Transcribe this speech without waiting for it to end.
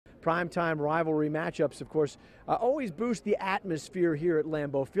primetime rivalry matchups, of course, always boost the atmosphere here at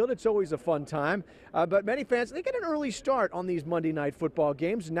Lambeau Field. It's always a fun time. But many fans, they get an early start on these Monday night football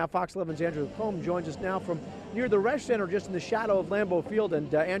games. And now Fox 11's Andrew LaCombe joins us now from near the Resch Center, just in the shadow of Lambeau Field.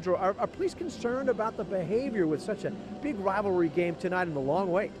 And Andrew, are police concerned about the behavior with such a big rivalry game tonight and the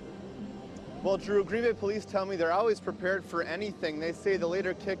long wait? Well, Drew, Green Bay police tell me they're always prepared for anything. They say the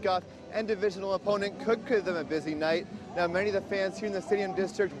later kickoff and divisional opponent could give them a busy night. Now, many of the fans here in the stadium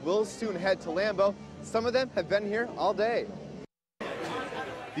district will soon head to Lambeau. Some of them have been here all day.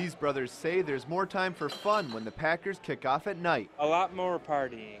 These brothers say there's more time for fun when the Packers kick off at night. A lot more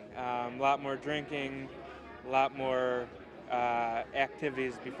partying, a lot more drinking, a lot more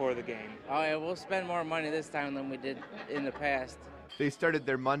activities before the game. Oh yeah, we'll spend more money this time than we did in the past. They started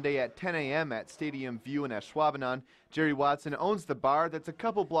their Monday at 10 a.m. at Stadium View in Ashwaubenon. Jerry Watson owns the bar that's a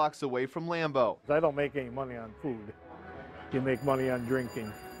couple blocks away from Lambeau. I don't make any money on food. You make money on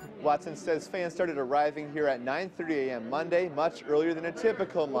drinking. Watson says fans started arriving here at 9:30 a.m. Monday, much earlier than a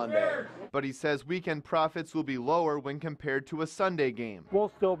typical Monday. But he says weekend profits will be lower when compared to a Sunday game.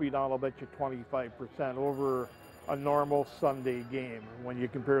 We'll still be down, I'll bet you, 25% over a normal Sunday game when you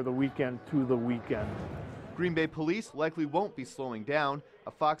compare the weekend to the weekend. Green Bay police likely won't be slowing down.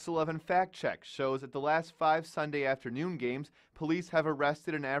 A Fox 11 fact check shows that the last 5 Sunday afternoon games, police have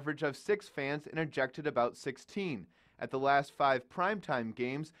arrested an average of 6 fans and ejected about 16. At the last 5 primetime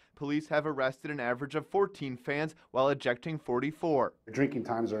games, police have arrested an average of 14 fans while ejecting 44. Drinking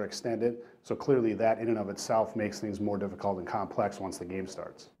times are extended, so clearly that in and of itself makes things more difficult and complex once the game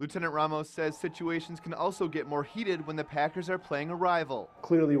starts. Lieutenant Ramos says situations can also get more heated when the Packers are playing a rival.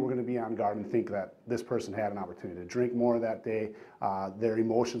 Clearly we're going to be on guard and think that this person had an opportunity to drink more that day. Their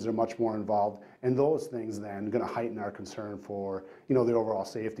emotions are much more involved, and those things then going to heighten our concern for, the overall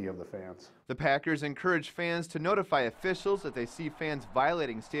safety of the fans. The Packers encourage fans to notify officials if they see fans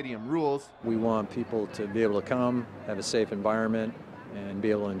violating stadium rules. We want people to be able to come, have a safe environment, and be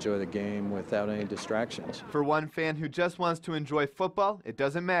able to enjoy the game without any distractions. For one fan who just wants to enjoy football, it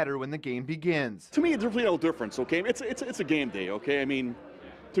doesn't matter when the game begins. To me, there's really no difference, okay? It's a game day, okay? I mean,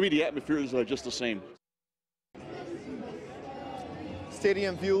 to me, the atmosphere is just the same.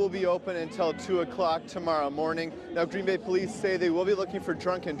 Stadium View will be open until 2 o'clock tomorrow morning. Now, Green Bay police say they will be looking for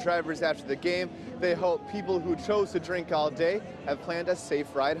drunken drivers after the game. They hope people who chose to drink all day have planned a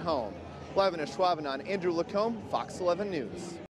safe ride home. Live in Ashwaubenon, Andrew LaCombe, Fox 11 News.